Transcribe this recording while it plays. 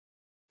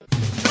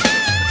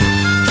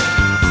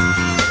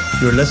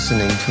You're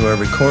listening to a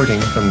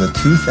recording from the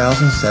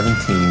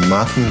 2017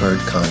 Mockingbird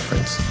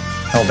Conference,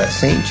 held at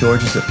St.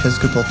 George's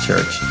Episcopal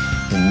Church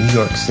in New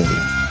York City.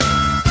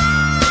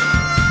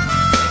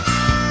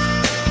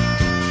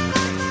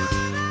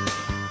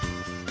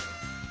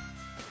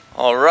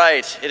 All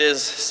right, it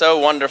is so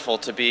wonderful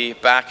to be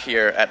back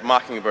here at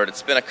Mockingbird.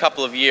 It's been a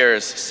couple of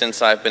years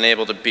since I've been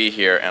able to be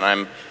here, and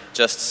I'm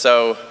just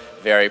so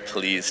very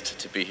pleased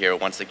to be here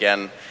once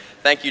again.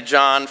 Thank you,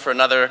 John, for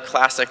another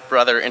classic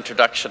brother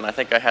introduction. I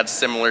think I had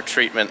similar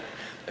treatment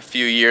a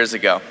few years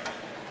ago.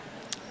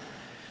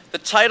 The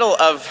title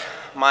of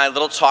my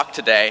little talk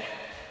today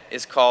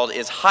is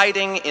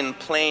Hiding in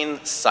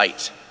Plain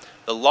Sight,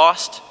 the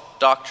Lost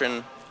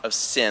Doctrine of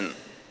Sin.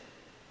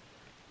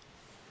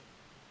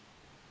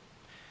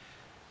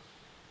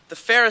 The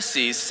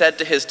Pharisees said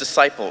to his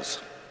disciples,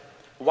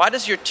 "Why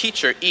does your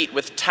teacher eat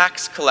with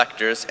tax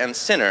collectors and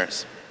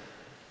sinners?"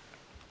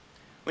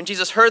 When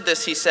Jesus heard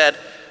this, he said,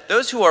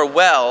 "Those who are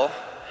well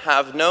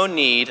have no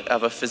need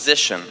of a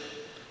physician,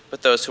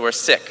 but those who are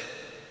sick.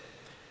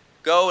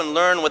 Go and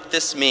learn what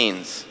this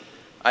means.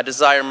 I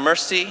desire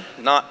mercy,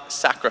 not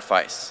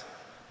sacrifice.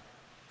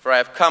 For I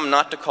have come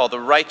not to call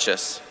the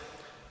righteous,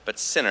 but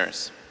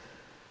sinners."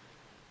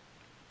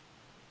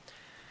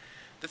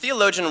 The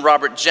theologian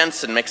Robert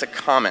Jensen makes a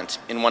comment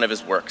in one of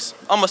his works,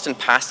 almost in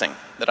passing,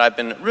 that I've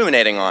been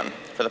ruminating on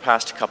for the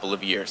past couple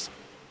of years.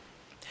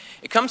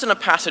 It comes in a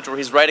passage where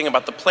he's writing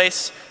about the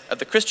place of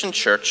the Christian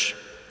church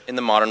in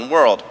the modern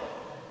world.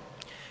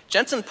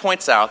 Jensen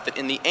points out that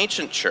in the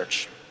ancient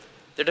church,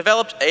 there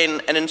developed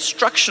an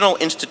instructional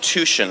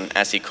institution,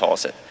 as he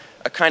calls it,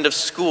 a kind of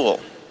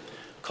school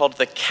called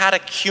the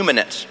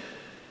catechumenate.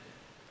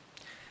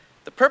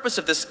 The purpose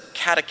of this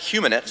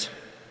catechumenate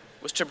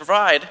was to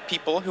provide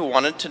people who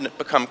wanted to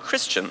become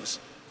Christians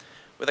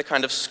with a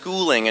kind of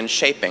schooling and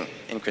shaping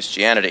in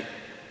Christianity.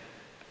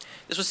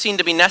 This was seen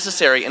to be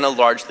necessary in a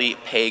largely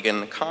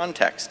pagan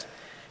context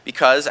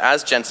because,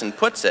 as Jensen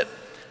puts it,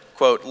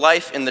 quote,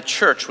 "life in the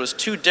church was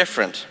too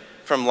different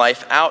from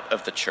life out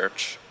of the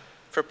church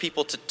for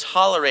people to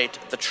tolerate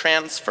the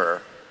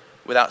transfer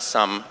without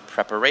some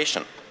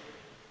preparation."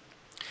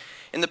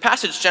 In the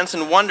passage,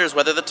 Jensen wonders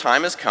whether the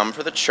time has come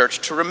for the church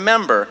to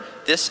remember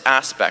this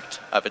aspect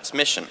of its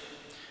mission,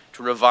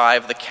 to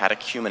revive the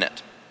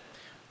catechumenate.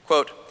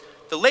 Quote,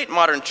 "The late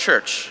modern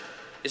church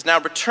is now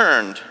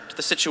returned to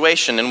the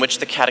situation in which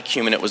the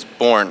catechumenate was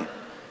born.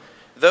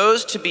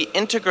 Those to be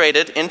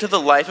integrated into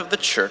the life of the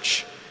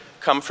church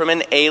come from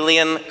an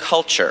alien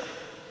culture.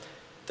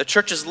 The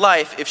church's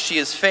life, if she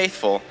is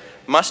faithful,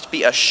 must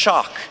be a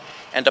shock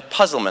and a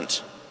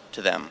puzzlement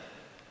to them."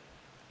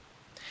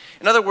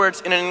 In other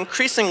words, in an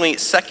increasingly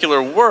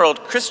secular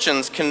world,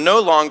 Christians can no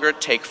longer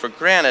take for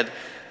granted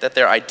that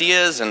their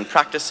ideas and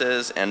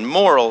practices and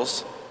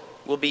morals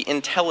will be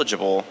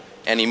intelligible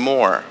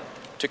anymore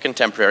to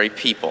contemporary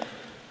people.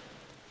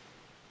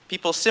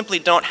 People simply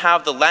don't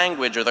have the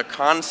language or the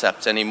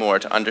concepts anymore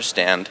to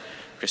understand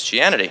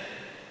Christianity.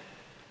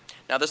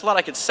 Now, there's a lot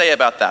I could say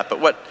about that, but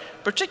what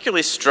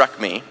particularly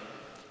struck me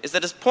is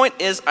that his point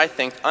is, I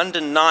think,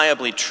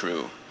 undeniably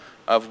true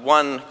of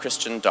one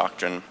Christian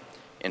doctrine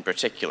in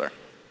particular,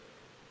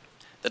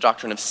 the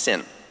doctrine of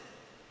sin.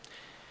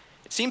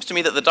 It seems to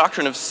me that the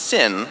doctrine of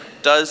sin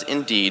does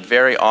indeed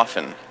very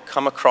often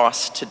come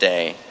across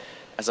today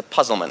as a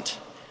puzzlement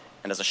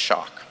and as a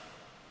shock.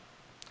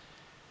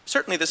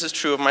 Certainly this is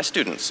true of my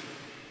students.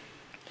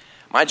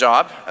 My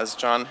job, as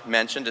John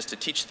mentioned, is to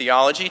teach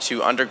theology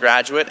to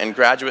undergraduate and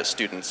graduate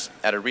students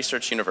at a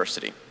research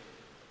university.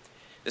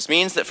 This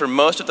means that for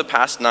most of the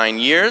past 9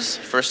 years,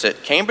 first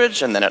at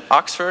Cambridge and then at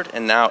Oxford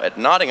and now at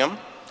Nottingham,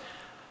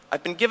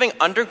 I've been giving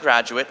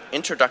undergraduate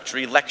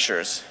introductory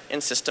lectures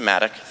in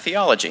systematic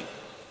theology.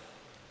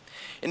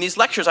 In these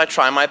lectures, I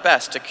try my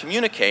best to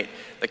communicate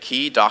the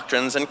key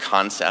doctrines and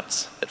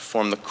concepts that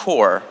form the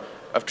core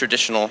of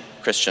traditional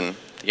Christian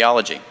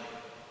theology.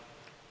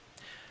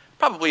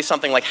 Probably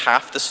something like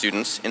half the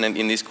students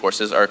in these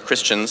courses are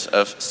Christians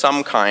of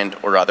some kind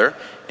or other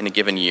in a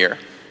given year,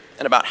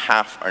 and about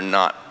half are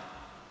not.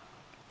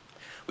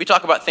 We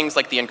talk about things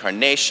like the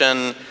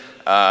incarnation,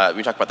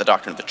 we talk about the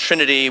doctrine of the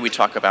Trinity, we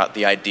talk about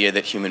the idea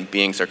that human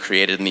beings are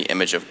created in the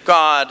image of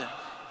God,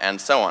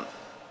 and so on.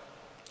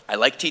 I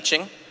like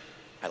teaching.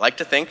 I like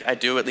to think I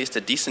do at least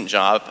a decent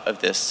job of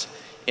this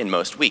in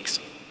most weeks.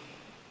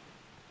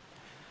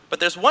 But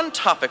there's one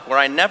topic where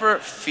I never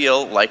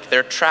feel like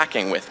they're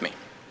tracking with me.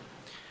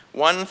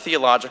 One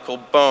theological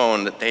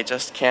bone that they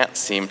just can't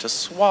seem to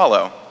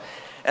swallow,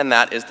 and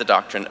that is the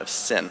doctrine of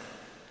sin.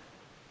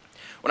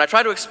 When I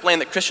try to explain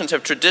that Christians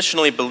have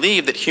traditionally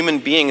believed that human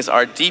beings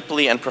are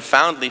deeply and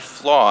profoundly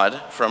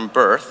flawed from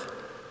birth,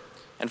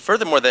 and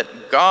furthermore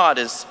that God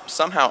is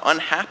somehow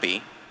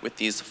unhappy with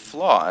these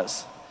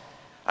flaws,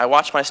 I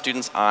watch my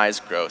students' eyes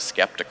grow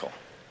skeptical.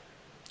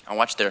 I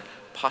watch their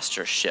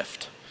posture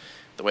shift,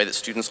 the way that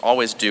students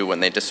always do when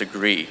they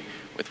disagree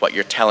with what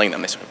you're telling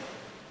them.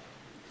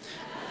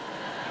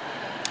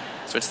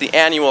 So it's the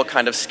annual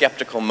kind of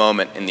skeptical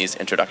moment in these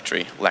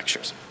introductory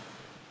lectures.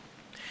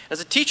 As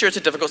a teacher, it's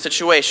a difficult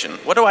situation.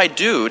 What do I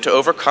do to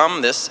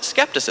overcome this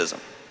skepticism?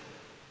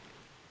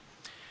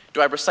 Do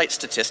I recite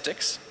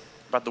statistics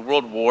about the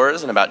world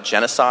wars and about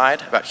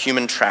genocide, about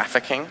human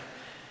trafficking,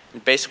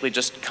 and basically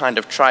just kind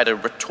of try to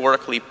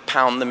rhetorically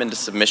pound them into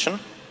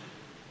submission?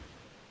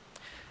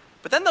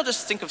 But then they'll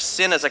just think of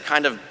sin as a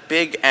kind of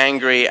big,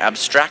 angry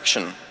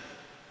abstraction,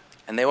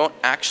 and they won't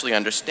actually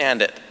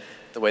understand it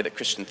the way that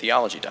Christian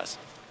theology does.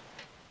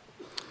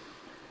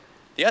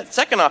 The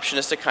second option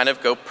is to kind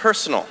of go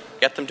personal,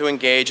 get them to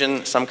engage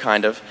in some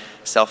kind of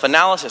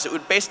self-analysis. It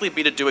would basically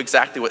be to do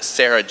exactly what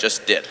Sarah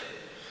just did.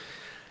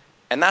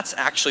 And that's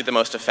actually the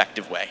most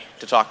effective way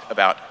to talk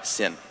about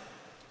sin.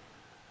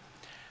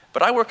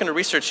 But I work in a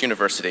research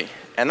university,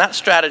 and that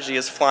strategy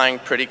is flying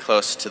pretty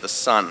close to the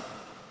sun.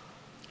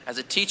 As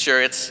a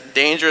teacher, it's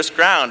dangerous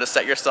ground to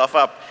set yourself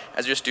up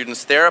as your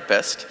student's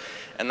therapist,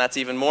 and that's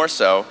even more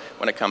so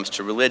when it comes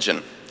to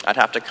religion. I'd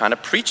have to kind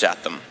of preach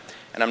at them,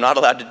 and I'm not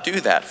allowed to do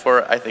that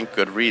for, I think,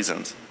 good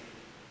reasons.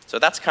 So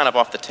that's kind of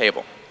off the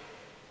table.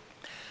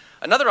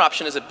 Another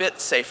option is a bit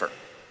safer.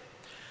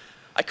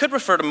 I could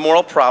refer to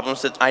moral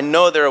problems that I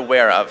know they're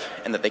aware of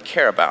and that they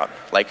care about,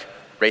 like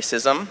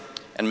racism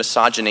and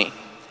misogyny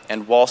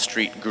and Wall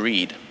Street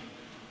greed.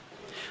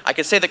 I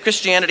could say that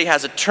Christianity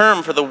has a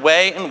term for the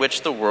way in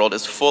which the world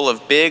is full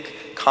of big,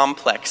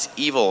 complex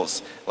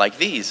evils like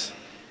these,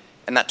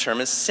 and that term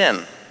is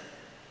sin.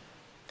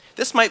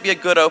 This might be a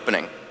good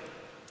opening.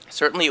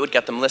 Certainly it would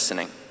get them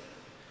listening.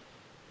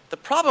 The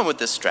problem with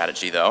this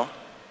strategy, though,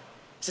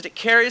 is that it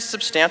carries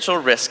substantial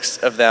risks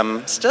of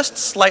them just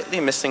slightly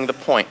missing the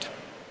point.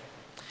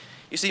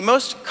 You see,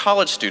 most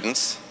college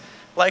students,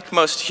 like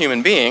most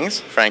human beings,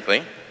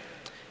 frankly,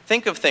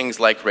 think of things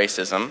like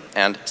racism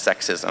and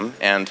sexism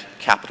and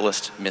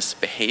capitalist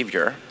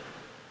misbehavior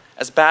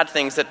as bad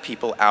things that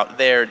people out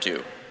there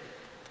do.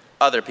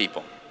 Other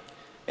people.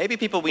 Maybe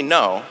people we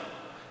know,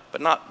 but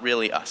not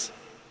really us.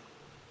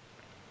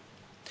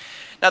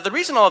 Now, the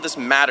reason all of this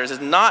matters is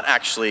not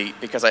actually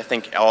because I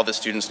think all the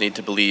students need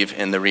to believe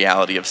in the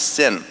reality of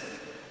sin.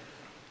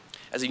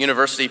 As a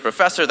university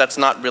professor, that's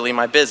not really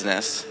my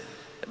business,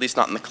 at least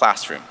not in the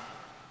classroom.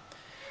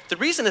 The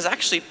reason is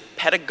actually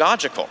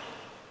pedagogical.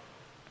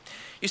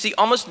 You see,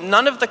 almost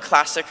none of the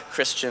classic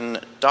Christian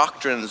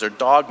doctrines or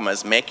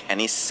dogmas make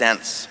any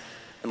sense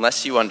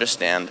unless you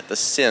understand the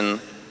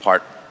sin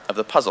part of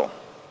the puzzle.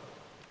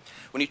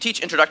 When you teach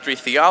introductory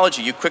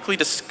theology, you quickly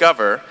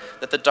discover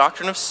that the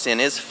doctrine of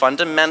sin is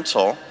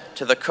fundamental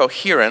to the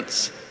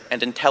coherence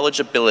and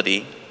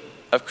intelligibility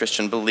of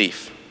Christian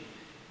belief.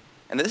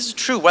 And this is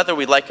true whether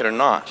we like it or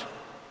not.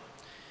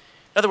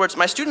 In other words,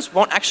 my students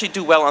won't actually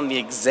do well on the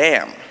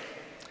exam.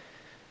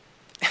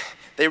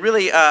 They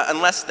really,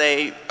 unless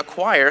they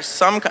acquire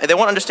they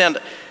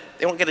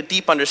won't get a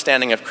deep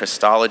understanding of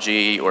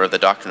Christology or the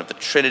doctrine of the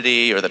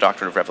Trinity or the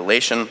doctrine of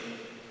Revelation,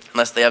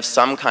 unless they have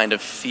some kind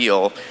of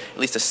feel, at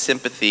least a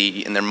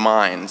sympathy in their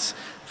minds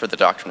for the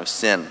doctrine of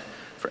sin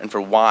and for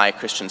why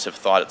Christians have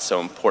thought it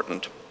so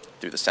important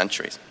through the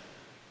centuries.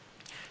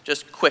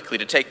 Just quickly,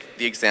 to take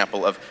the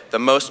example of the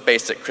most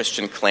basic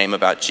Christian claim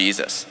about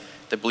Jesus,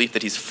 the belief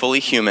that he's fully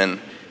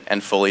human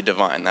and fully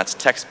divine. That's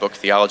textbook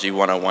Theology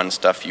 101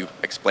 stuff you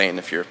explain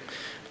if you're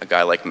a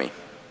guy like me.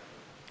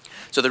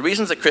 So the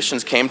reasons that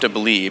Christians came to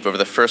believe over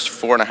the first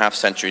 4.5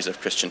 centuries of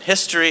Christian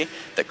history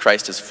that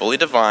Christ is fully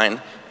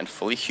divine and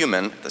fully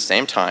human at the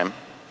same time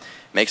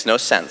makes no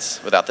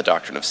sense without the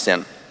doctrine of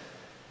sin.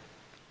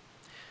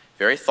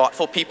 Very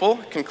thoughtful people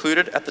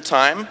concluded at the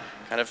time,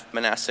 kind of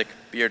monastic,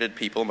 bearded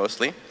people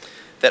mostly,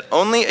 that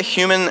only a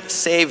human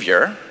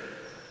savior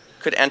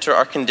could enter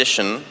our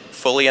condition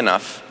fully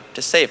enough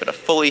to save it,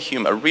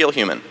 a real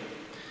human.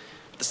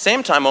 At the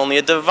same time, only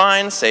a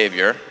divine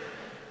savior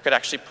could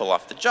actually pull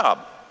off the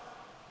job.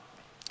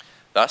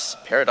 Thus,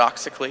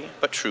 paradoxically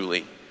but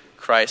truly,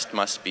 Christ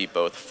must be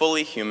both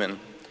fully human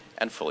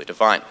and fully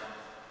divine.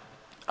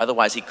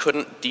 Otherwise, he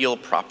couldn't deal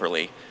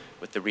properly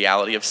with the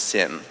reality of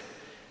sin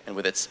and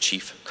with its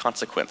chief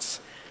consequence,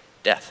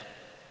 death.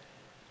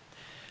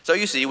 So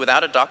you see,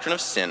 without a doctrine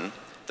of sin,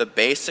 the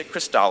basic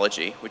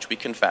Christology, which we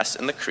confess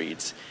in the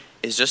creeds,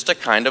 is just a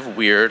kind of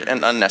weird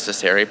and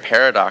unnecessary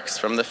paradox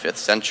from the 5th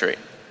century.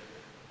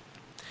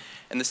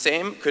 And the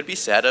same could be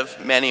said of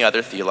many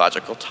other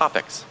theological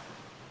topics.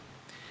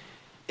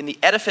 In the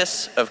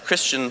edifice of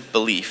Christian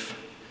belief,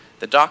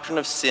 the doctrine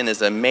of sin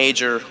is a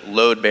major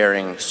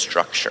load-bearing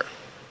structure.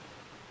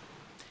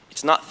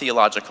 It's not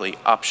theologically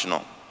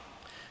optional.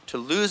 To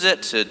lose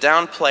it, to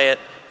downplay it,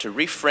 to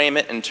reframe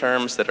it in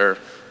terms that are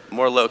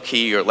more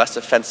low-key or less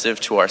offensive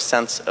to our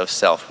sense of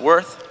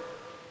self-worth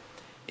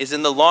is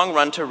in the long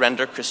run to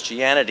render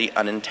Christianity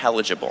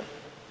unintelligible,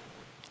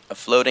 a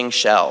floating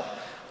shell,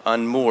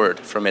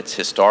 unmoored from its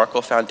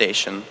historical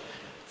foundation,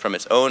 from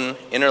its own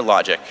inner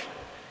logic,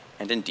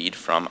 and indeed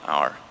from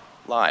our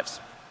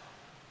lives.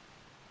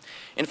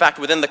 In fact,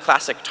 within the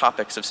classic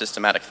topics of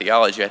systematic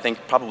theology, I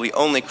think probably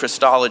only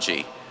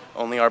Christology,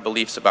 only our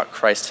beliefs about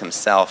Christ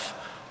himself,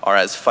 are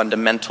as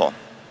fundamental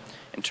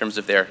in terms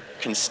of their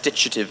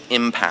constitutive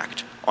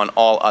impact on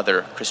all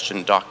other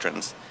Christian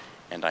doctrines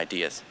and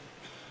ideas.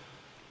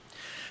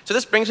 So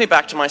this brings me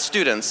back to my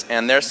students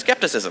and their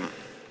skepticism.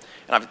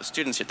 And I've the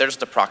students here, they're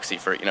just a proxy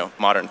for,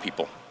 modern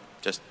people,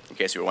 just in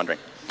case you were wondering.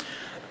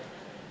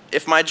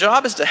 If my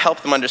job is to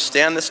help them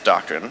understand this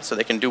doctrine so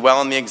they can do well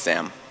on the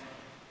exam,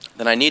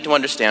 then I need to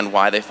understand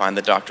why they find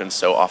the doctrine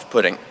so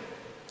off-putting.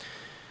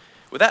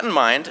 With that in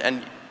mind,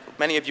 and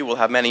many of you will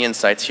have many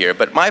insights here,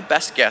 but my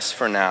best guess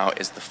for now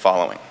is the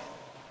following.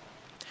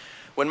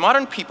 When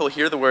modern people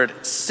hear the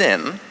word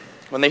sin,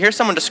 when they hear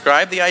someone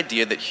describe the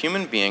idea that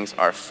human beings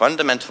are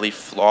fundamentally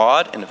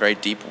flawed in a very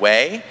deep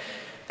way,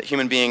 that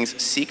human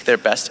beings seek their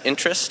best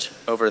interest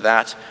over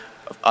that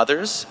of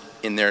others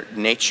in their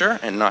nature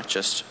and not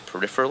just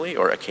peripherally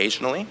or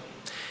occasionally,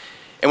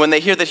 and when they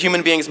hear that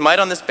human beings might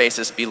on this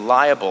basis be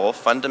liable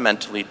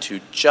fundamentally to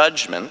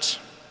judgment,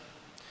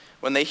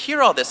 when they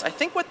hear all this, I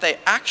think what they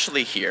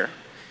actually hear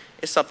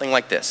is something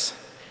like this.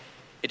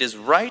 It is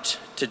right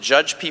to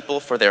judge people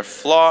for their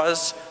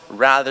flaws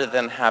rather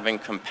than having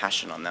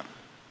compassion on them.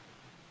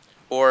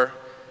 Or,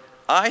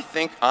 I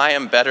think I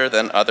am better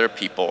than other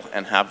people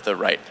and have the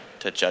right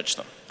to judge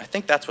them. I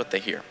think that's what they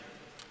hear.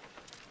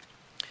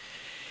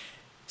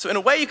 So in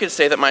a way you could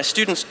say that my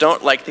students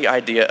don't like the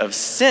idea of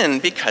sin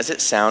because it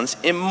sounds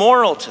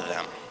immoral to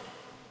them.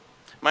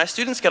 My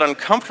students get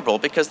uncomfortable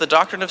because the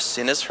doctrine of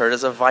sin is heard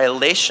as a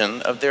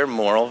violation of their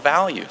moral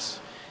values.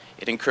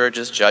 It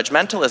encourages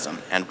judgmentalism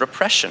and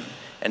repression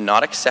and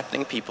not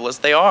accepting people as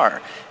they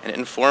are. And it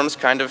informs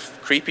kind of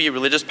creepy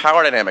religious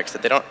power dynamics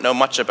that they don't know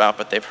much about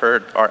but they've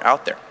heard are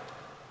out there.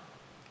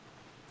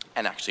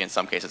 And actually in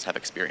some cases have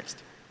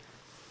experienced.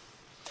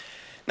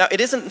 Now,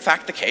 it isn't in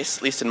fact the case,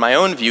 at least in my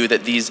own view,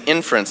 that these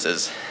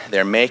inferences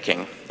they're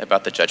making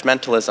about the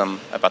judgmentalism,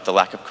 about the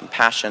lack of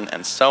compassion,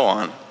 and so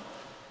on,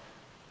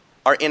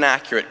 are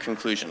inaccurate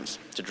conclusions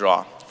to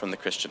draw from the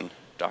Christian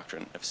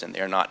doctrine of sin. They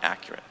are not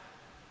accurate.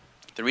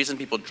 The reason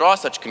people draw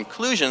such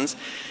conclusions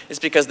is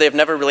because they've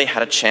never really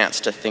had a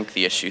chance to think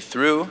the issue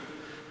through,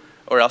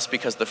 or else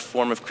because the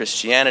form of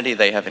Christianity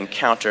they have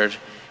encountered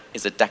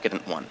is a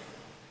decadent one.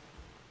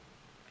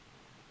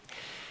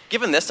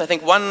 Given this, I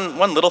think one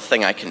little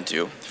thing I can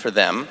do for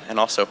them, and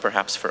also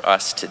perhaps for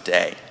us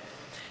today,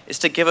 is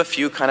to give a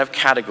few kind of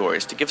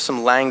categories, to give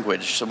some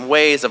language, some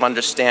ways of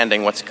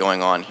understanding what's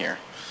going on here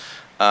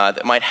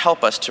that might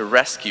help us to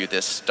rescue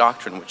this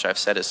doctrine, which I've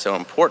said is so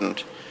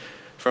important,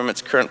 from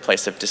its current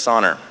place of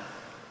dishonor,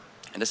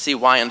 and to see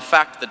why, in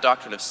fact, the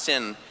doctrine of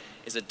sin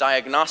is a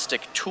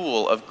diagnostic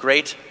tool of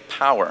great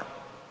power.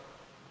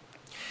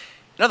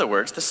 In other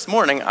words, this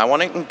morning I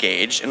want to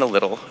engage in a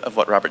little of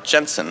what Robert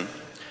Jensen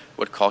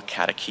would call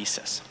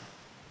catechesis.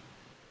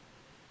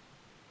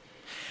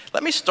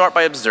 Let me start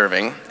by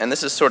observing, and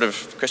this is sort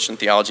of Christian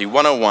Theology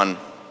 101,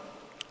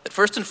 that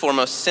first and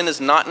foremost, sin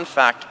is not in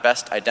fact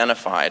best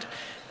identified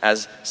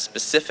as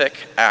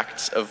specific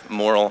acts of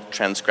moral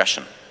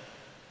transgression.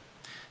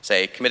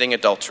 Say, committing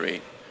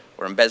adultery,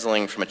 or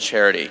embezzling from a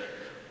charity,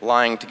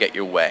 lying to get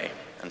your way,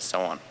 and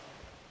so on.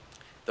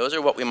 Those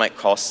are what we might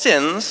call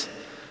sins,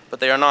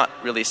 but they are not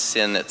really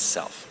sin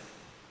itself.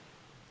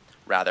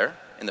 Rather,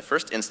 in the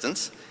first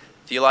instance,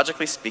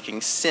 theologically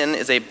speaking, sin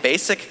is a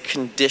basic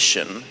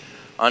condition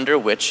under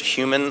which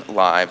human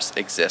lives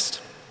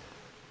exist.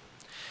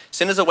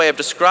 Sin is a way of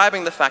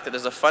describing the fact that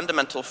there's a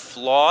fundamental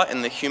flaw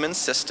in the human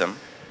system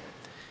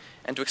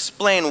and to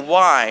explain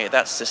why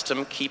that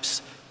system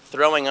keeps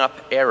throwing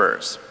up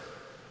errors.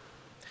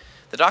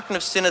 The doctrine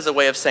of sin is a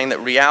way of saying that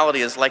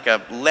reality is like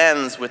a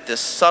lens with this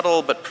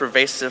subtle but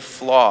pervasive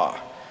flaw,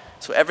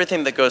 so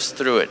everything that goes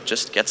through it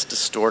just gets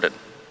distorted.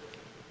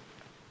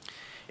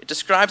 It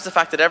describes the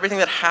fact that everything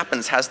that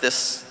happens has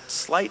this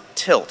slight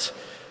tilt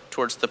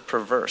towards the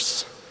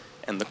perverse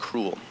and the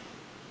cruel.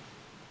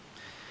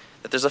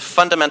 That there's a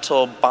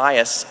fundamental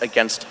bias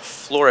against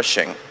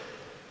flourishing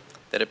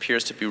that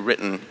appears to be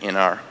written in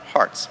our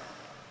hearts.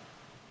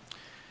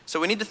 So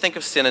we need to think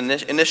of sin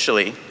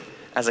initially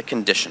as a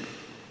condition.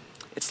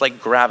 It's like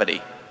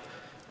gravity,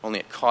 only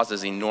it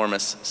causes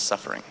enormous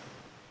suffering.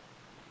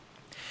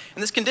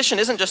 And this condition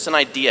isn't just an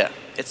idea,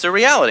 it's a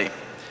reality.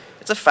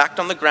 It's a fact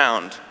on the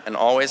ground, and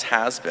always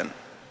has been.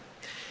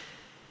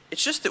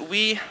 It's just that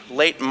we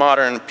late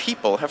modern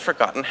people have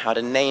forgotten how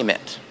to name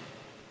it.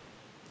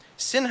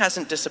 Sin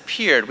hasn't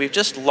disappeared, we've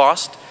just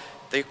lost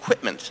the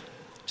equipment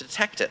to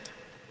detect it.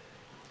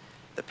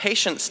 The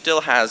patient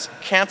still has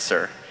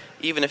cancer,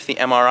 even if the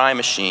MRI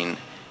machine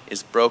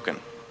is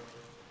broken.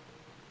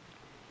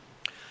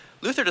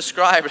 Luther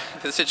described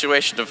the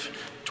situation of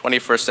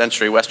 21st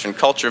century Western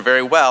culture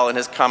very well in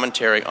his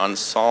commentary on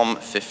Psalm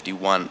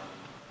 51.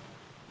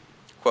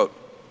 Quote,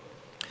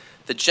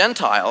 "The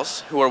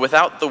Gentiles who are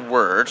without the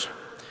word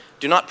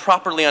do not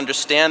properly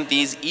understand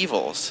these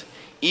evils,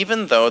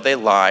 even though they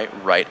lie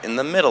right in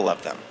the middle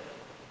of them.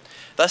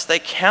 Thus they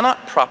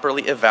cannot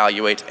properly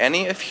evaluate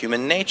any of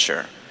human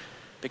nature,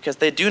 because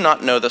they do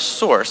not know the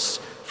source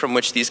from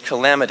which these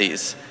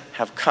calamities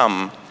have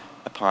come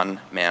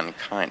upon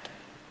mankind."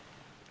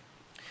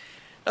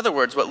 In other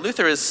words, what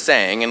Luther is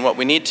saying, and what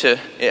we need to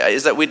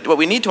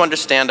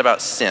understand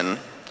about sin,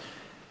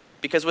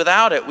 because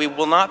without it, we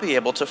will not be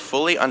able to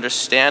fully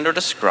understand or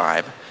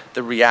describe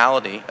the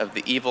reality of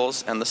the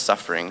evils and the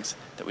sufferings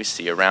that we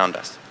see around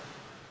us.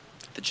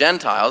 The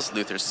Gentiles,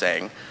 Luther's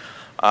saying,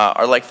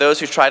 are like those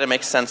who try to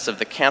make sense of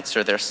the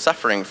cancer they're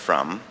suffering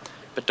from,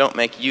 but don't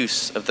make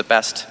use of the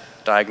best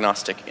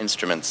diagnostic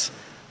instruments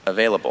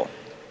available.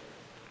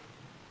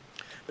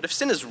 But if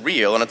sin is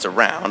real and it's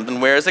around, then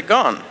where is it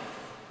gone?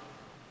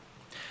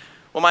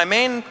 Well, my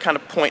main kind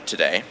of point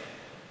today,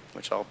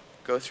 which I'll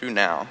go through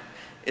now,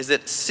 is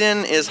that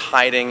sin is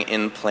hiding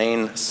in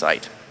plain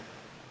sight.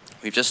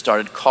 We've just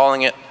started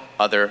calling it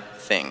other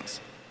things.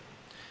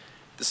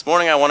 This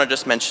morning I want to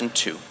just mention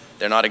two.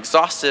 They're not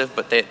exhaustive,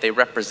 but they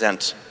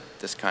represent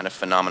this kind of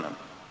phenomenon.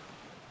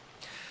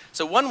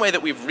 So one way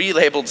that we've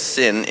relabeled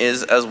sin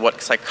is as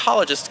what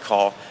psychologists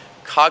call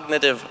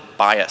cognitive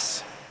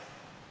bias.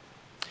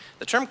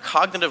 The term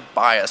cognitive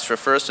bias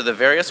refers to the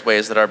various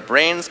ways that our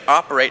brains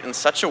operate in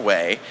such a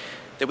way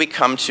that we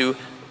come to,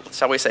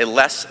 shall we say,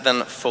 less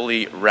than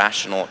fully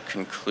rational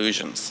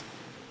conclusions.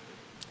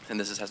 And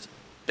this has a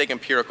big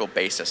empirical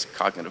basis,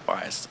 cognitive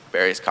bias,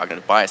 various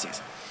cognitive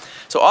biases.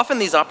 So often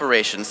these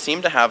operations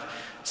seem to have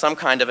some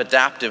kind of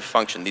adaptive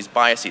function. These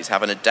biases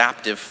have an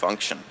adaptive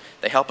function.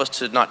 They help us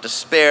to not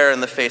despair in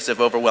the face of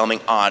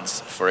overwhelming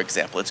odds, for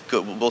example. It's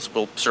good.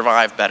 We'll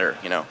survive better,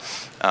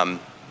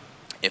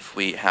 if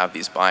we have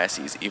these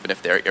biases, even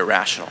if they're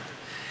irrational.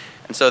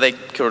 And so they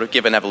sort of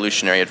give an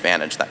evolutionary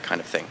advantage, that kind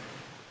of thing.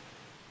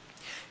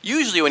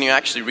 Usually when you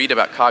actually read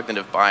about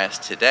cognitive bias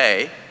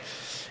today,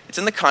 it's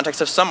in the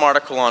context of some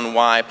article on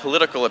why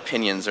political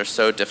opinions are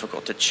so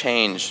difficult to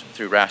change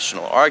through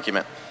rational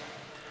argument.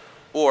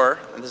 Or,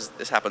 and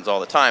this happens all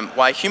the time,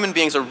 why human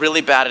beings are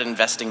really bad at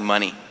investing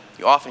money.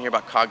 You often hear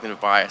about cognitive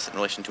bias in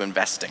relation to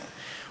investing.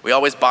 We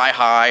always buy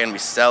high and we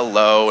sell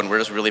low, and we're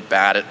just really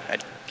bad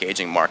at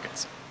gauging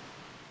markets.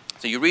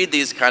 So you read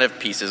these kind of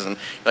pieces and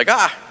you're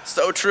like,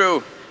 so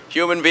true.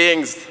 Human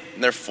beings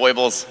and their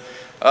foibles.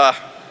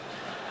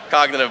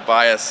 Cognitive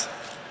bias.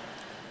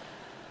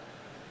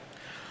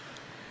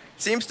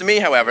 It seems to me,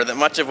 however, that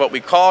much of what we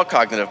call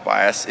cognitive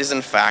bias is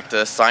in fact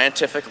a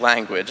scientific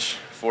language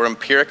for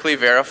empirically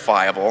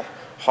verifiable,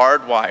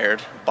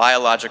 hardwired,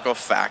 biological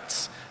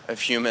facts of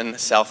human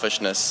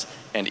selfishness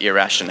and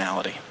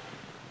irrationality.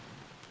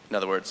 In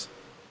other words,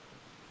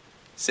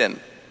 sin.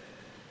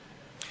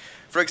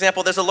 For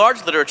example, there's a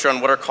large literature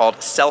on what are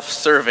called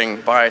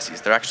self-serving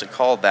biases. They're actually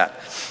called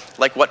that,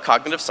 like what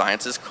cognitive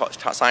scientists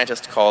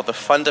call the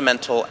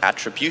fundamental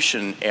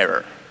attribution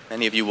error.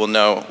 Many of you will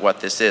know what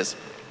this is.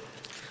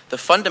 The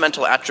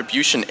fundamental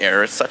attribution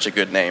error, it's such a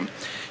good name,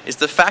 is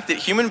the fact that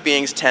human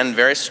beings tend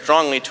very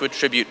strongly to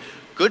attribute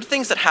good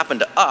things that happen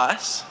to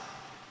us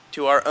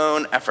to our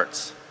own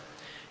efforts,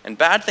 and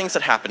bad things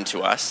that happen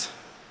to us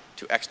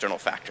to external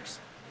factors,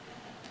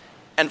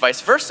 and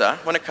vice versa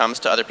when it comes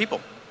to other people.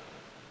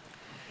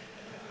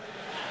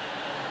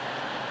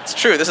 It's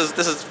true, this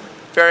is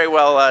very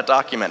well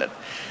documented,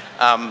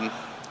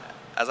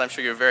 as I'm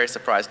sure you're very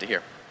surprised to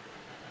hear.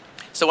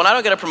 So when I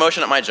don't get a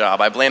promotion at my job,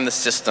 I blame the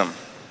system.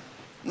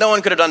 No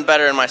one could have done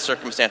better in my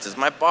circumstances.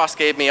 My boss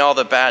gave me all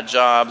the bad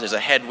jobs, there's a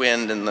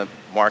headwind in the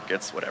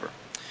markets, whatever.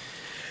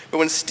 But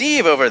when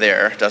Steve over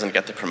there doesn't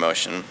get the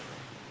promotion,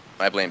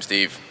 I blame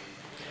Steve.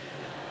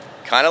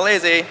 Kind of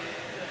lazy.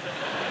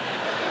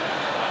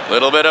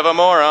 Little bit of a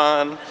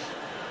moron.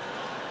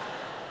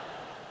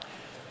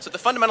 So the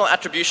fundamental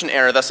attribution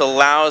error thus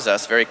allows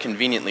us very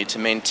conveniently to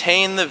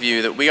maintain the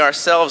view that we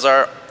ourselves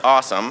are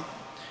awesome,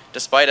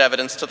 despite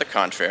evidence to the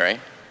contrary,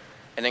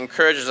 and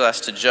encourages us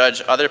to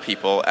judge other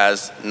people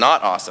as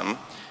not awesome,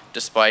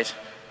 despite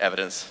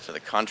evidence to the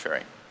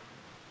contrary.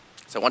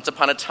 So once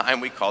upon a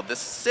time we called this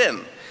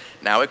sin.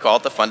 Now we call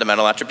it the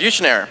fundamental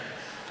attribution error.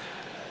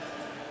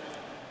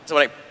 So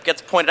when it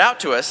gets pointed out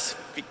to us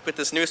with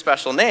this new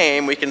special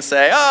name, we can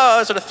say,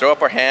 sort of throw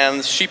up our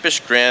hands,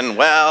 sheepish grin,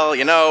 well,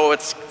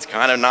 it's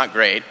kind of not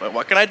great, but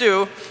what can I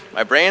do?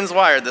 My brain's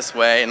wired this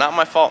way, not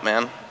my fault,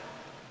 man.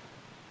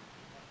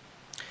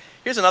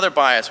 Here's another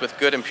bias with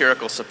good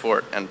empirical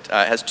support, and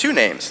has two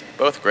names,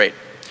 both great.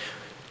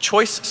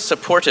 Choice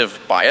supportive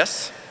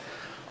bias,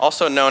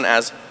 also known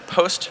as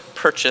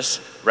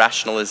post-purchase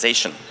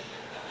rationalization.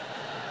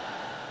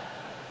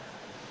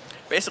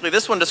 Basically,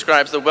 this one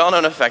describes the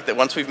well-known effect that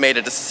once we've made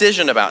a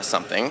decision about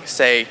something,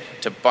 say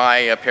to buy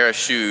a pair of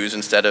shoes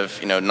instead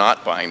of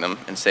not buying them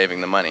and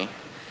saving the money,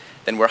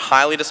 then we're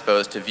highly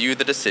disposed to view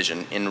the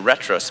decision in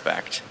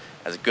retrospect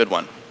as a good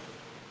one.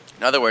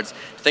 In other words,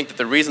 to think that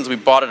the reasons we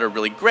bought it are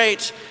really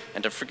great,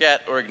 and to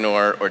forget or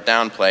ignore or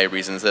downplay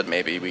reasons that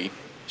maybe we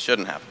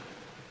shouldn't have.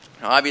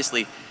 Now,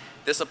 obviously,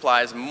 this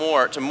applies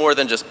to more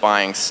than just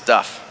buying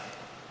stuff.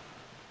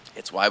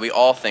 It's why we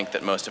all think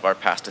that most of our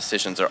past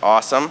decisions are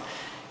awesome,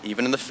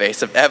 even in the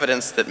face of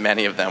evidence that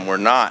many of them were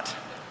not.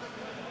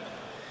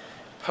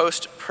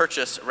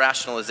 Post-purchase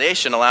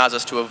rationalization allows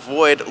us to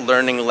avoid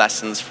learning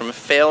lessons from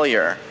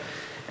failure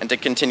and to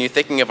continue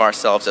thinking of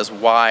ourselves as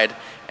wide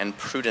and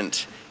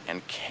prudent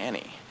and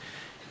canny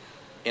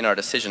in our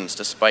decisions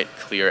despite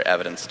clear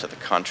evidence to the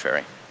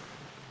contrary.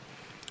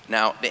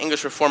 Now, the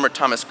English reformer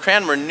Thomas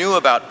Cranmer knew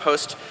about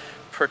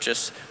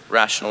post-purchase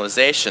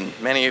rationalization.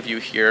 Many of you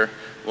here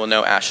will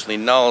know Ashley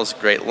Null's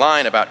great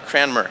line about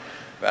Cranmer,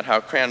 about how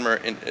Cranmer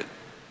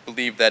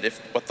believed that if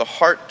what the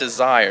heart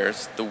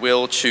desires, the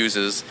will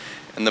chooses,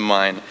 and the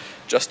mind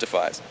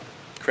justifies.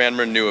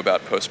 Cranmer knew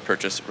about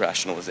post-purchase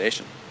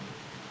rationalization.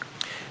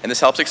 And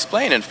this helps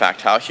explain, in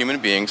fact, how human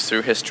beings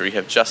through history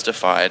have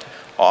justified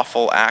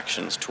awful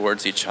actions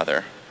towards each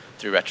other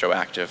through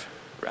retroactive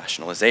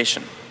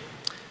rationalization.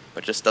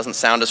 But it just doesn't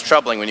sound as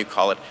troubling when you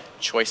call it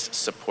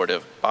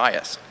choice-supportive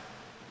bias.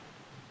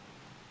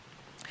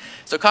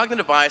 So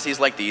cognitive biases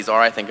like these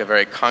are, I think, a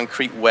very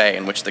concrete way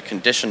in which the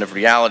condition of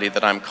reality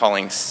that I'm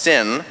calling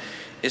sin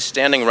is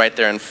standing right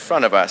there in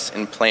front of us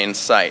in plain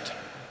sight.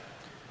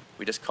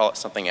 We just call it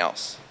something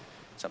else,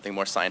 something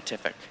more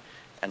scientific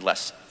and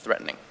less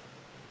threatening.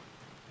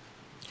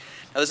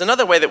 Now, there's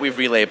another way that we've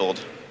relabeled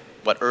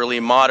what early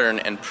modern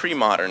and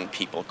pre-modern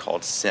people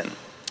called sin.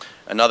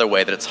 Another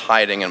way that it's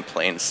hiding in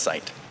plain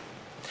sight.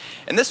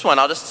 And this one,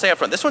 I'll just say up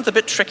front, this one's a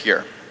bit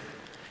trickier,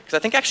 because I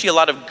think actually a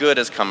lot of good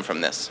has come from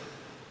this.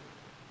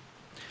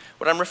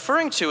 What I'm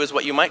referring to is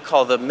what you might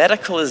call the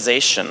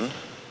medicalization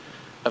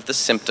of the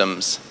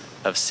symptoms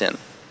of sin.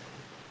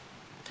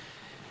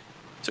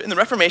 So in the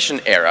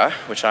Reformation era,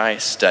 which I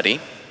study,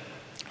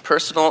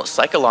 personal,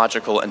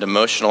 psychological, and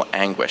emotional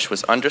anguish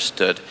was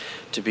understood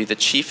to be the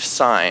chief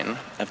sign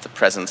of the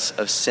presence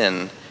of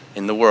sin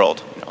in the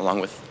world,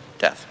 along with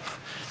death.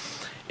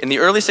 In the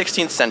early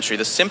 16th century,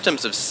 the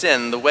symptoms of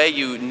sin, the way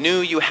you knew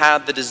you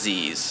had the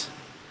disease,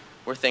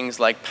 were things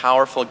like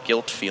powerful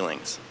guilt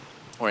feelings,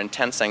 or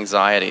intense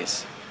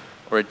anxieties,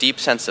 or a deep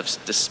sense of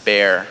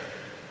despair,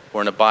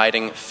 or an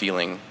abiding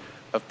feeling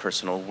of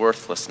personal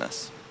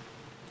worthlessness.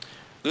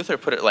 Luther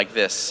put it like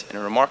this in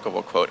a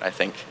remarkable quote, I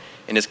think,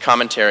 in his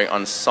commentary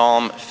on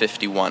Psalm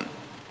 51.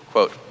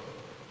 Quote,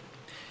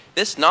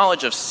 "This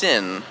knowledge of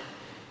sin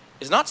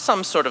is not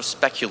some sort of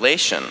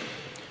speculation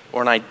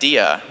or an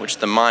idea which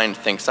the mind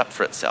thinks up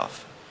for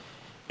itself.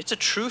 It's a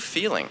true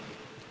feeling,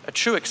 a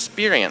true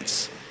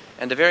experience,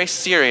 and a very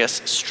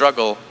serious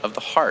struggle of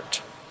the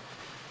heart.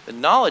 The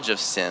knowledge of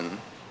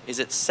sin is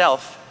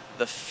itself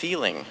the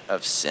feeling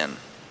of sin."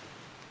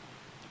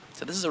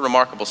 So this is a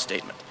remarkable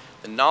statement.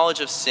 The knowledge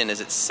of sin is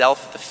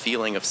itself the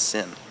feeling of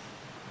sin.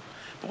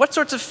 But what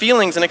sorts of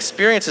feelings and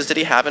experiences did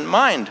he have in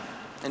mind?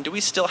 And do we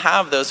still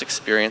have those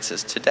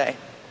experiences today?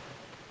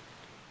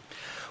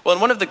 Well, in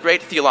one of the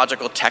great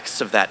theological texts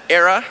of that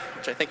era,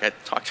 which I think I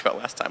talked about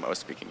last time I was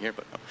speaking here,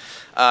 but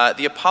no,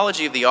 the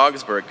Apology of the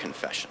Augsburg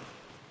Confession,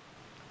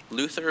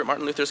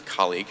 Martin Luther's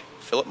colleague,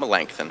 Philip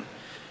Melanchthon,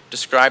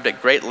 described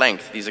at great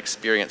length these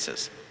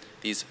experiences,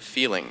 these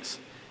feelings,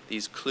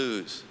 these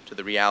clues to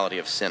the reality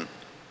of sin,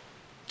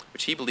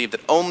 which he believed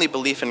that only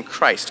belief in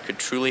Christ could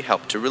truly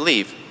help to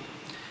relieve.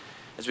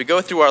 As we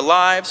go through our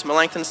lives,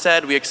 Melanchthon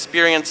said, we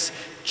experience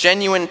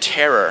genuine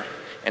terror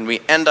and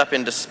we end up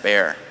in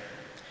despair.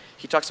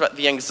 He talks about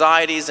the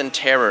anxieties and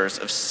terrors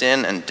of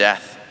sin and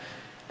death,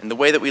 and the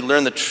way that we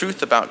learn the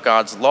truth about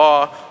God's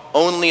law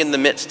only in the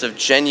midst of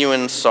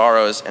genuine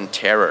sorrows and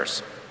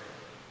terrors.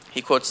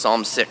 He quotes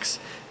Psalm 6,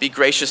 "Be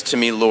gracious to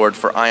me, Lord,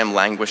 for I am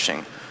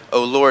languishing.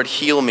 O Lord,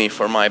 heal me,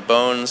 for my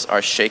bones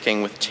are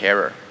shaking with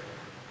terror."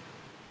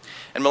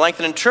 And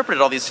Melanchthon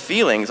interpreted all these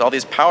feelings, all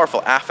these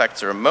powerful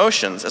affects or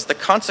emotions, as the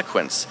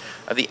consequence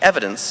of the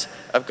evidence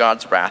of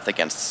God's wrath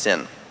against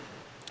sin.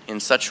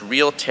 In such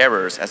real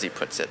terrors, as he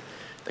puts it,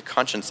 the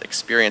conscience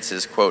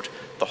experiences, quote,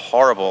 "the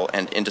horrible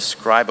and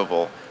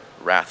indescribable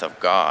wrath of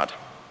God."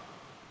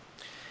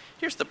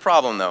 Here's the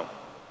problem, though.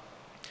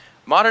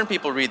 Modern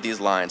people read these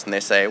lines and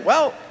they say,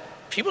 well,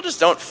 people just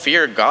don't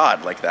fear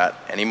God like that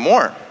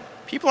anymore.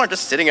 People aren't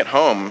just sitting at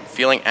home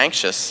feeling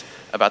anxious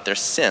about their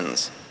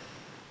sins,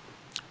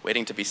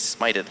 waiting to be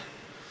smited.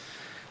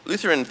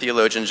 Lutheran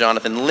theologian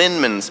Jonathan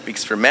Linman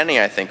speaks for many,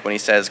 I think, when he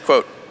says,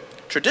 quote,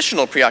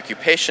 "Traditional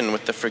preoccupation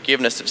with the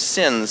forgiveness of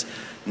sins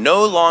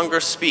no longer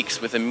speaks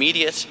with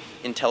immediate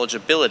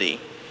intelligibility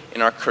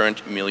in our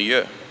current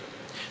milieu.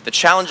 The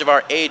challenge of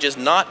our age is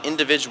not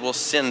individual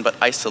sin, but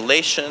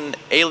isolation,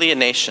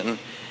 alienation,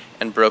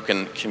 and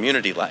broken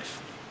community life."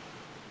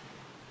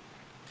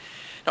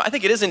 Now, I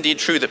think it is indeed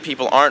true that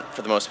people aren't,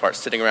 for the most part,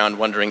 sitting around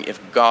wondering if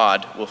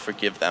God will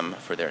forgive them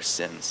for their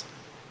sins.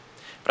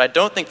 But I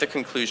don't think the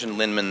conclusion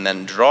Linman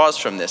then draws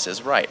from this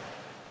is right.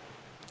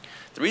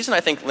 The reason I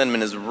think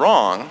Linman is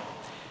wrong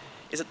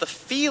is that the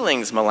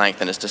feelings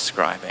Melanchthon is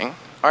describing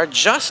are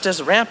just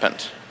as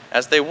rampant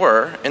as they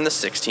were in the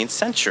 16th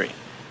century,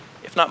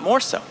 if not more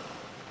so.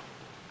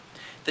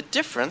 The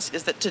difference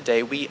is that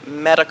today we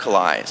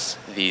medicalize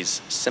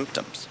these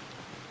symptoms,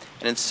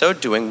 and in so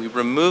doing we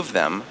remove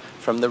them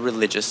from the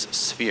religious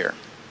sphere.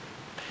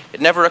 It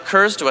never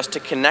occurs to us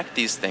to connect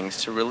these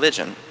things to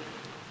religion.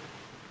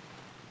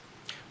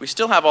 We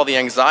still have all the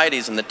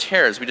anxieties and the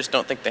terrors, we just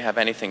don't think they have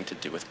anything to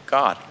do with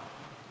God.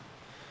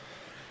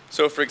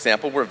 So, for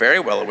example, we're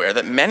very well aware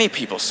that many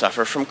people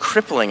suffer from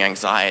crippling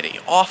anxiety,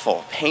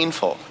 awful,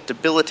 painful,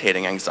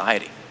 debilitating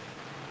anxiety.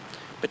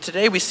 But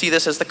today we see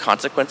this as the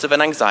consequence of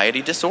an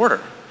anxiety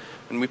disorder,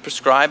 when we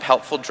prescribe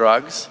helpful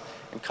drugs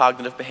and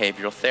cognitive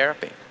behavioral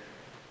therapy.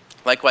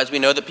 Likewise, we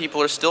know that people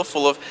are still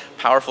full of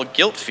powerful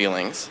guilt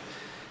feelings,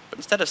 but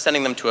instead of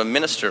sending them to a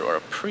minister or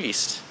a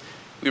priest,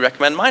 we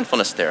recommend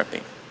mindfulness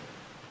therapy.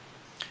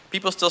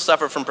 People still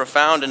suffer from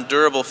profound and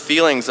durable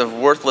feelings of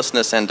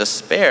worthlessness and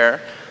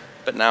despair,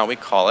 but now we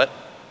call it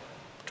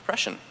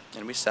depression,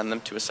 and we send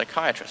them to a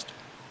psychiatrist.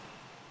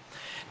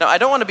 Now, I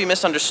don't want to be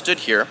misunderstood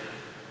here.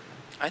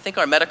 I think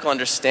our medical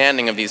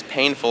understanding of these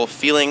painful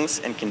feelings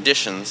and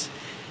conditions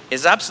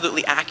is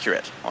absolutely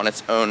accurate on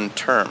its own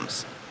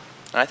terms.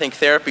 And I think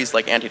therapies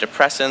like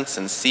antidepressants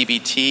and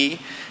CBT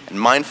and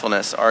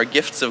mindfulness are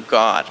gifts of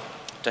God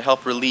to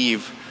help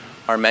relieve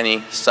our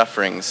many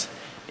sufferings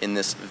in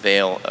this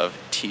vale of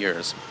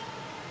tears.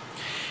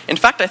 In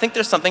fact, I think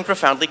there's something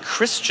profoundly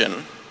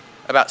Christian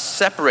about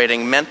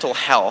separating mental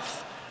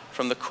health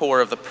from the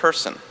core of the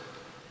person.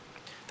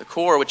 The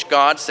core which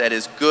God said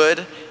is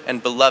good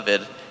and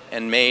beloved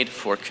and made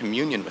for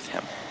communion with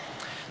Him.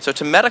 So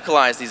to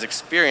medicalize these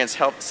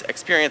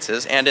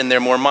experiences, and in their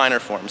more minor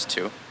forms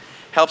too,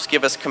 helps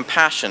give us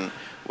compassion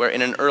where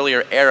in an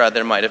earlier era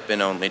there might have been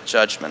only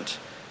judgment.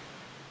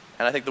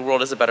 And I think the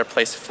world is a better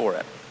place for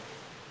it.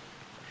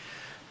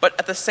 But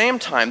at the same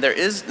time, there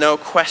is no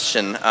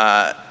question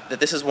that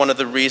this is one of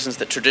the reasons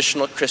that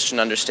traditional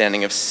Christian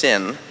understanding of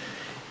sin,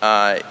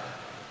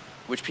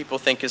 which people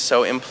think is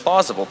so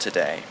implausible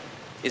today,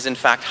 is in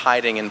fact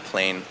hiding in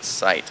plain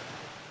sight.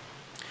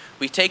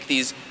 We take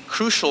these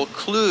crucial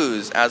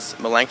clues, as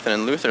Melanchthon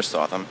and Luther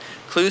saw them,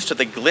 clues to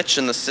the glitch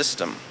in the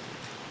system,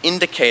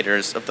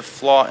 indicators of the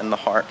flaw in the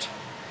heart,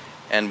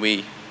 and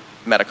we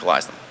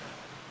medicalize them.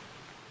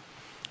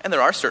 And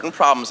there are certain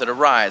problems that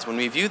arise when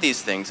we view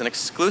these things in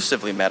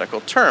exclusively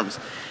medical terms.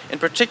 In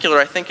particular,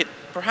 I think it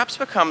perhaps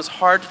becomes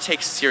hard to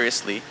take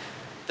seriously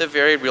the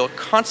very real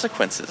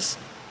consequences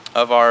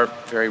of our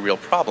very real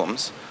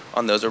problems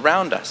on those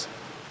around us.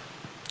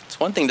 It's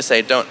one thing to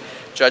say, don't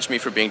judge me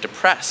for being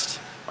depressed.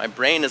 My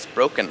brain is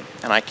broken,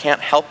 and I can't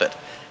help it.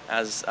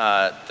 As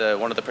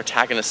one of the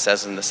protagonists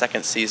says in the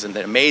second season,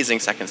 the amazing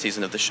second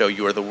season of the show,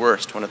 You Are the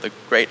Worst, one of the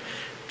great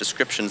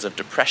descriptions of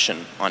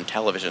depression on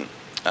television.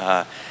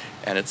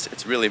 And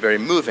it's really very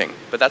moving.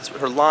 But that's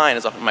her line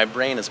is often, my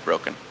brain is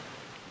broken.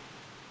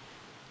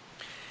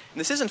 And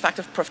this is, in fact,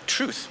 a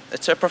truth.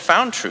 It's a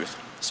profound truth,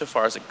 so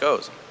far as it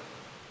goes.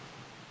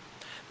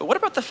 But what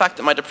about the fact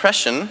that my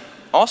depression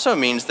also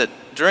means that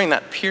during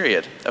that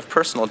period of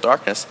personal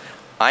darkness,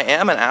 I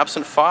am an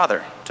absent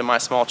father to my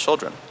small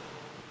children.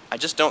 I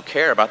just don't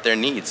care about their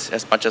needs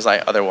as much as I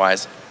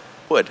otherwise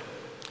would.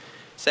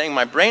 Saying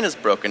my brain is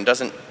broken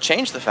doesn't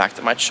change the fact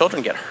that my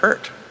children get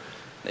hurt.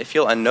 They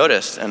feel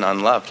unnoticed and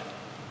unloved.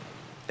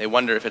 They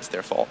wonder if it's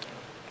their fault.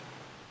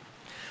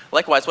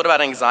 Likewise, what about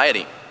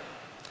anxiety?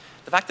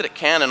 The fact that it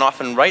can and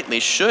often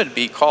rightly should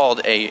be called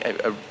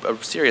a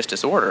serious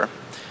disorder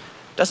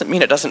doesn't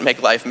mean it doesn't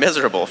make life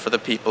miserable for the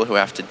people who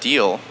have to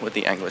deal with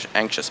the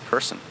anxious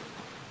person.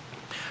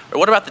 Or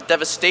what about the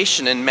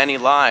devastation in many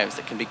lives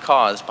that can be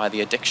caused by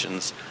the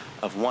addictions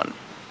of one?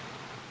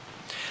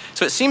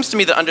 So it seems to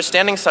me that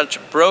understanding such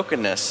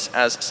brokenness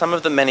as some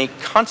of the many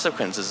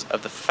consequences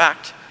of the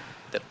fact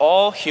that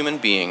all human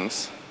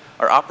beings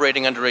are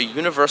operating under a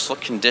universal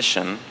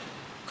condition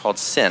called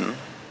sin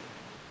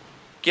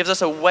gives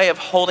us a way of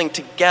holding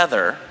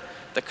together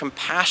the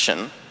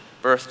compassion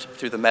birthed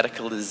through the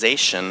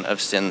medicalization of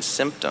sin's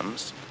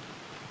symptoms,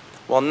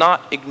 while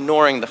not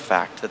ignoring the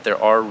fact that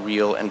there are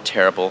real and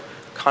terrible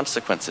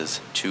consequences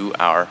to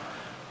our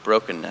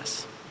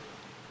brokenness.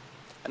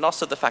 And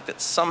also the fact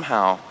that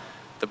somehow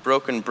the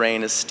broken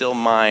brain is still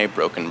my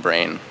broken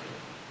brain,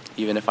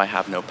 even if I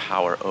have no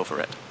power over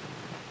it.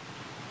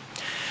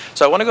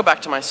 So I want to go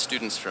back to my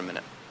students for a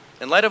minute.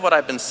 In light of what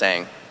I've been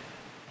saying,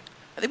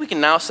 I think we can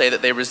now say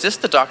that they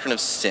resist the doctrine of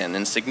sin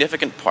in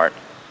significant part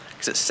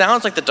because it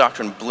sounds like the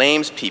doctrine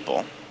blames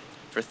people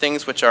for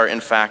things which are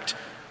in fact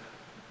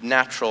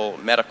natural,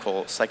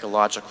 medical,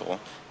 psychological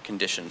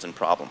conditions and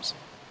problems.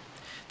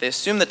 They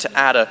assume that to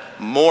add a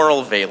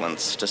moral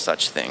valence to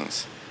such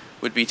things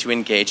would be to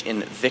engage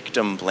in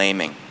victim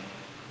blaming.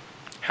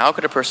 How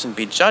could a person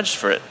be judged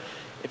for it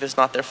if it's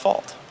not their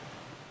fault?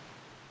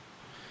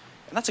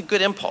 And that's a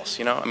good impulse,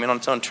 on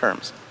its own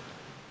terms.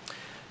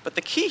 But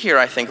the key here,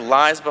 I think,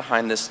 lies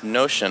behind this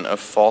notion of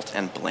fault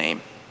and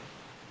blame.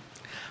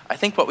 I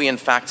think what we in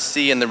fact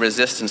see in the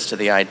resistance to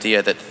the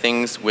idea that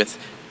things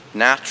with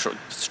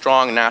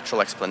strong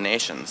natural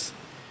explanations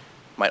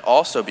might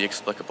also be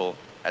explicable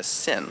as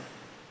sin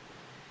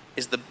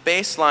is the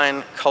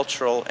baseline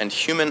cultural and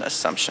human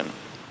assumption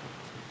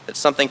that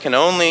something can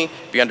only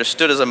be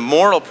understood as a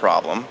moral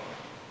problem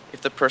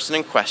if the person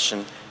in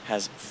question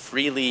has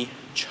freely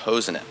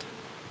chosen it.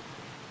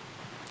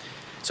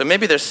 So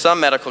maybe there's some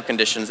medical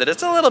conditions that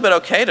it's a little bit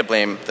okay to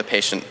blame the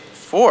patient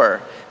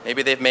for.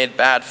 Maybe they've made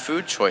bad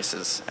food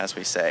choices, as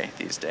we say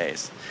these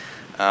days.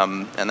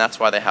 And that's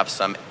why they have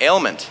some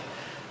ailment.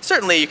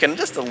 Certainly you can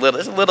there's a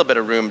little bit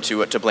of room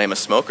to blame a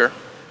smoker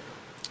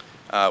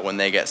when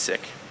they get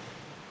sick.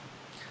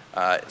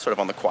 Sort of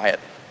on the quiet.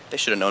 They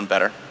should have known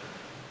better.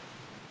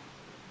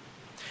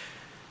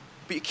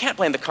 But you can't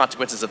blame the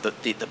consequences of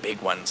the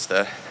big ones,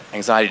 the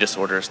anxiety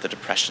disorders, the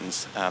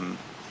depressions, and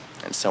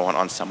so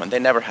on someone. They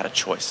never had a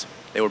choice.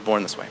 They were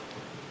born this way.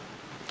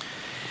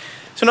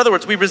 So in other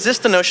words, we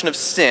resist the notion of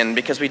sin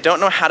because we don't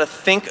know how to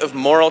think of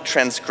moral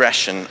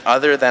transgression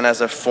other than as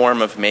a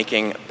form of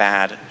making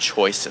bad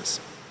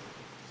choices.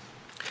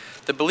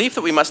 The belief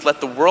that we must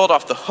let the world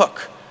off the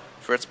hook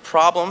for its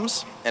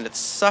problems and its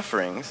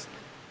sufferings,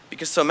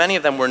 because so many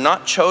of them were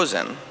not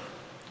chosen,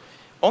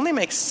 only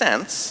makes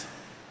sense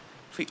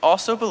if we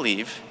also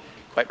believe,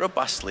 quite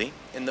robustly,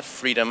 in the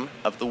freedom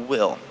of the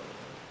will.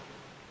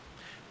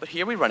 But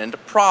here we run into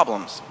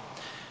problems.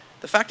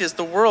 The fact is,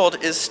 the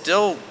world is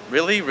still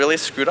really, really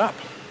screwed up.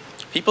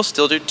 People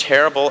still do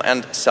terrible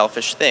and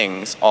selfish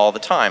things all the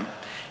time.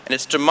 And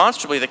it's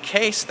demonstrably the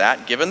case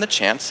that, given the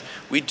chance,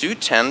 we do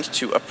tend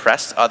to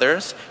oppress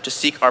others, to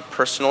seek our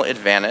personal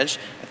advantage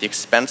at the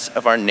expense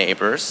of our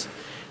neighbors,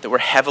 that we're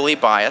heavily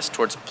biased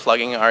towards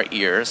plugging our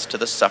ears to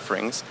the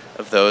sufferings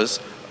of those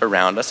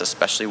around us,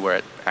 especially where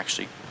it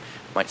actually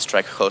might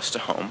strike close to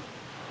home.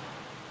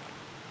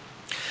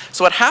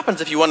 So what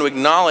happens if you want to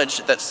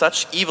acknowledge that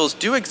such evils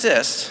do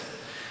exist,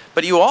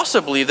 but you also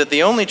believe that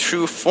the only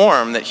true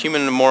form that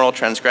human moral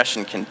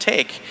transgression can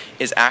take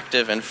is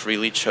active and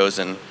freely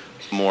chosen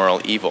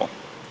moral evil?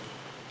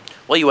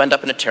 Well, you end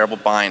up in a terrible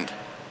bind,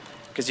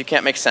 because you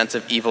can't make sense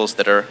of evils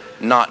that are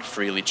not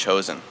freely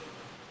chosen.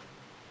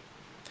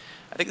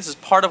 I think this is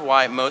part of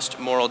why most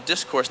moral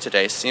discourse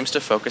today seems to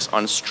focus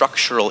on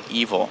structural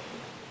evil.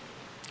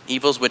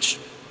 Evils which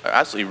are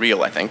absolutely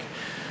real, I think.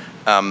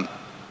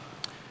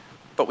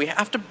 But we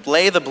have to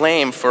lay the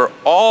blame for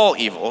all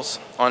evils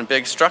on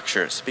big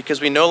structures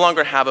because we no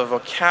longer have a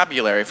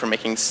vocabulary for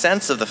making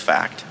sense of the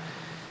fact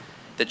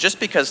that just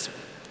because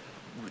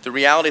the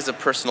realities of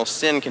personal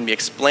sin can be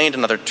explained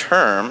in other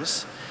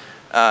terms,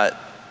 that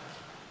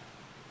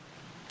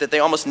they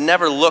almost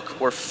never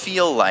look or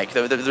feel like,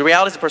 the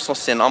realities of personal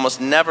sin almost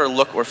never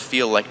look or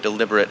feel like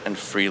deliberate and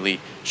freely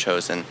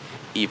chosen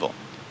evil.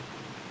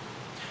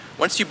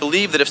 Once you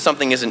believe that if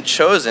something isn't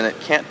chosen, it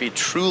can't be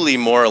truly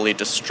morally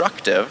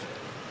destructive,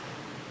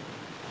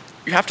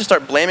 you have to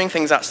start blaming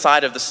things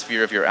outside of the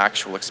sphere of your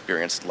actual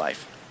experienced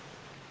life.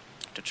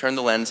 To turn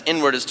the lens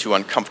inward is too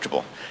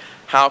uncomfortable.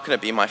 How can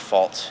it be my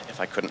fault if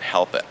I couldn't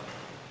help it?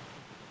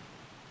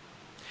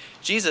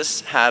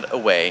 Jesus had a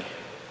way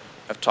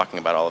of talking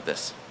about all of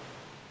this.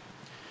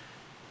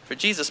 For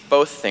Jesus,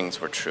 both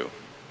things were true.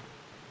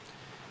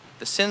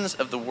 The sins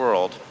of the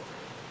world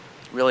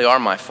really are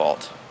my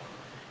fault,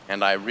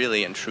 and I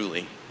really and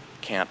truly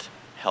can't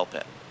help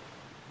it.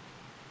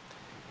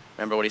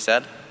 Remember what he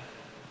said?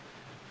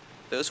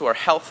 Those who are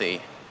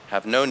healthy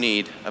have no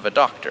need of a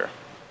doctor,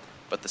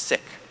 but the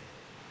sick.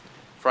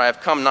 For I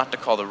have come not to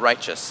call the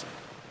righteous,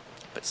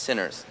 but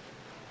sinners.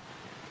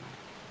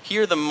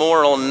 Here the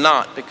moral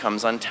knot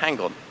becomes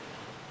untangled.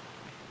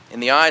 In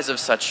the eyes of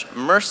such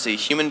mercy,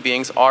 human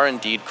beings are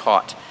indeed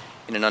caught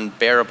in an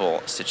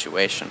unbearable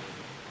situation.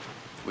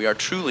 We are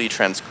truly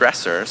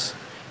transgressors,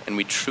 and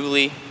we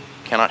truly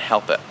cannot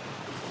help it.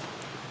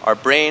 Our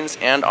brains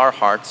and our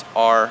hearts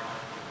are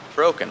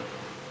broken.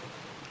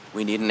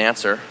 We need an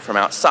answer from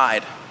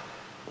outside,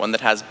 one that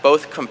has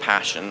both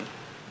compassion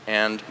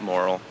and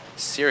moral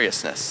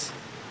seriousness.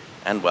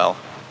 And, well,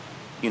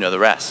 you know the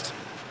rest.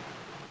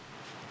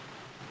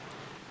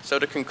 So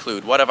to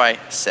conclude, what have I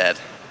said?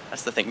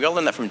 That's the thing. We all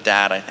learned that from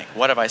Dad, I think.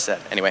 What have I said?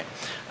 Anyway,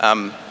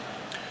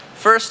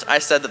 first I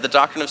said that the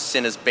doctrine of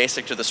sin is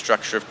basic to the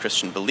structure of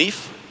Christian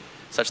belief,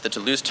 such that to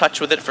lose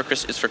touch with it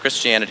is for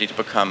Christianity to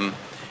become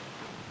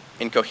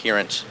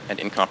incoherent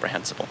and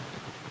incomprehensible.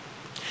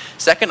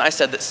 Second, I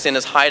said that sin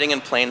is hiding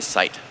in plain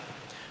sight,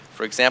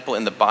 for example,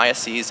 in the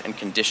biases and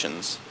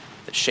conditions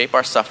that shape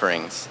our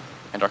sufferings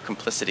and our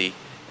complicity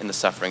in the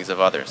sufferings of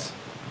others.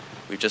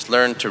 We've just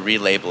learned to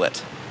relabel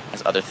it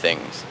as other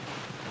things.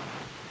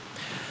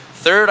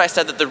 Third, I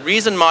said that the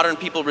reason modern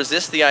people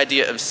resist the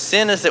idea of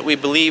sin is that we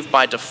believe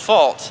by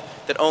default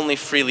that only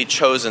freely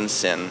chosen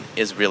sin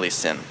is really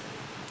sin.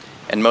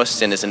 And most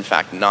sin is in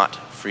fact not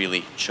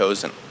freely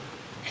chosen.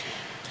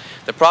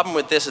 The problem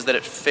with this is that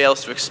it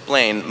fails to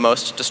explain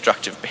most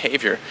destructive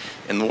behavior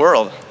in the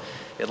world.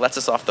 It lets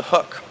us off the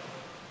hook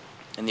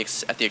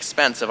at the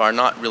expense of our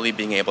not really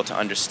being able to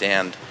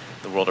understand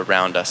the world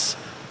around us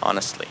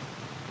honestly.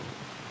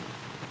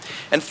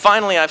 And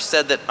finally, I've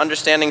said that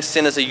understanding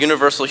sin as a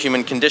universal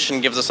human condition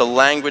gives us a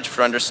language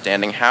for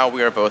understanding how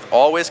we are both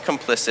always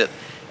complicit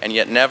and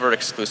yet never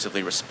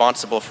exclusively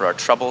responsible for our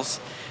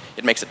troubles.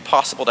 It makes it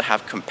possible to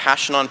have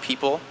compassion on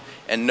people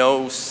and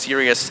no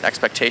serious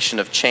expectation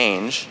of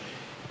change,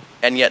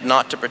 and yet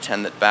not to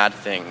pretend that bad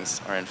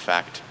things are in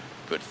fact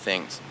good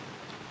things.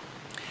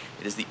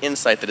 It is the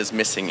insight that is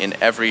missing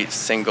in every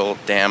single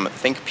damn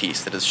think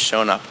piece that has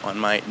shown up on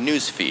my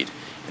news feed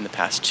in the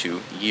past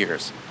 2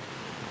 years.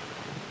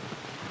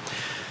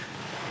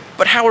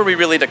 But how are we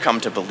really to come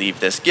to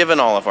believe this, given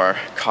all of our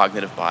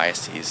cognitive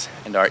biases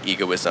and our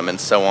egoism and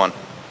so on?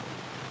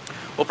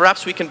 Well,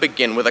 perhaps we can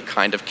begin with a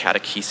kind of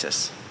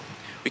catechesis.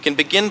 we can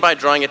begin by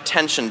drawing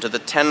attention to the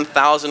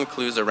 10,000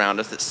 clues around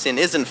us that sin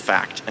is in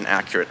fact an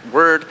accurate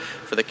word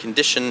for the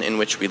condition in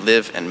which we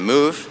live and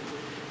move,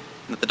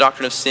 and that the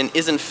doctrine of sin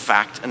is in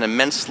fact an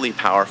immensely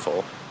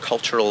powerful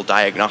cultural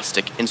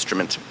diagnostic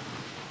instrument.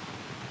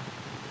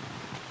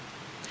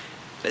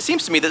 It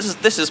seems to me that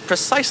this is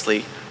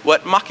precisely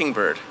what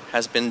Mockingbird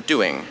has been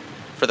doing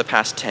for the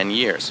past 10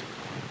 years.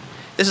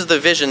 This is the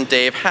vision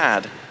Dave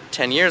had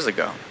 10 years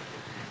ago,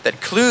 that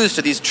clues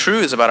to these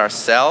truths about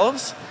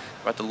ourselves,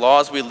 about the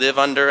laws we live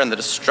under and the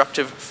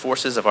destructive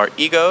forces of our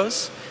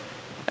egos,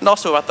 and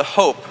also about the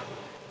hope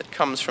that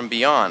comes from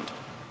beyond.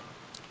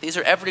 These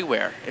are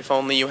everywhere, if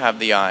only you have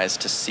the eyes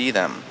to see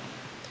them.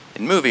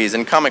 In movies,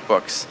 in comic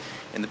books,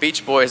 in the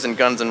Beach Boys and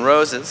Guns N'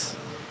 Roses,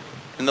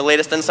 in the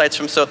latest insights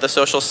from the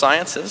social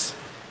sciences,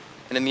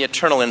 and in the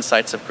eternal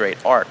insights of great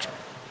art.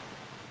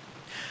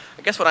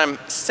 I guess what I'm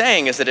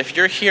saying is that if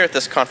you're here at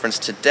this conference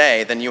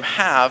today, then you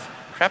have,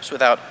 perhaps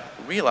without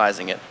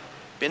realizing it,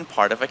 been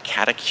part of a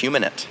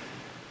catechumenate.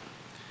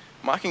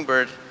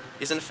 Mockingbird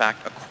is in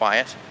fact a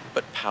quiet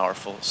but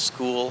powerful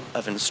school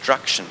of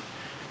instruction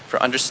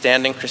for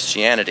understanding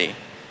Christianity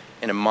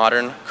in a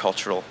modern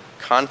cultural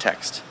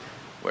context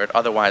where it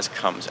otherwise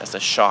comes as a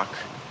shock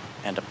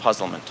and a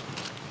puzzlement.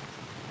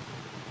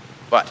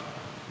 But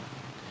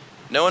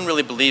no one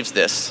really believes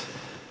this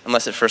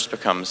unless it first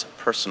becomes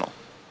personal,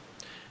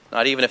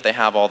 not even if they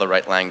have all the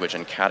right language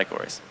and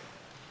categories.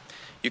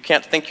 You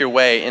can't think your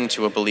way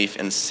into a belief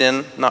in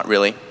sin, not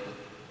really.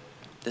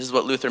 This is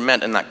what Luther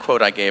meant in that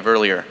quote I gave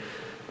earlier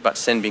about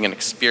sin being an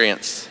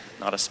experience,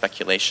 not a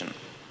speculation.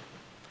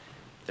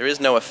 There is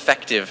no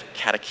effective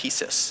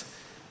catechesis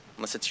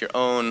unless it's your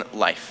own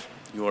life,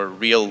 your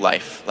real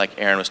life, like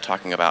Aaron was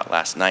talking about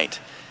last night,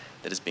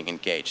 that is being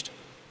engaged.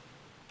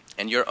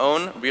 And your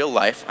own real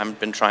life, I've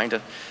been trying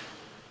to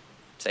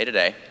say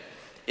today,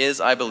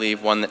 is, I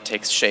believe, one that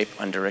takes shape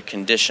under a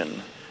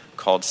condition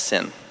called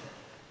sin.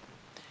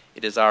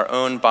 It is our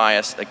own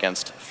bias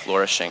against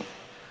flourishing,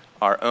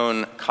 our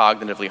own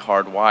cognitively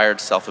hardwired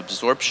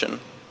self-absorption,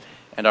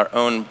 and our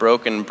own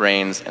broken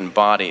brains and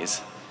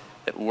bodies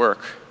that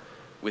work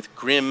with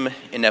grim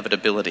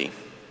inevitability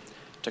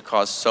to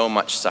cause so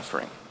much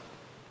suffering.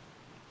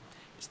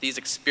 It's these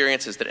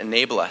experiences that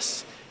enable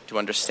us to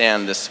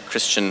understand this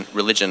Christian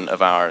religion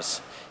of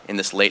ours in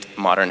this late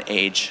modern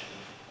age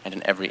and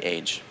in every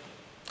age.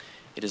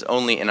 It is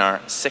only in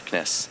our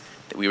sickness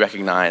that we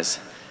recognize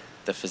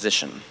the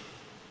physician.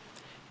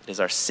 It is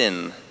our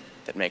sin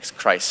that makes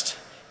Christ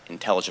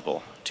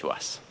intelligible to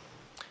us.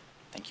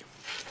 Thank you.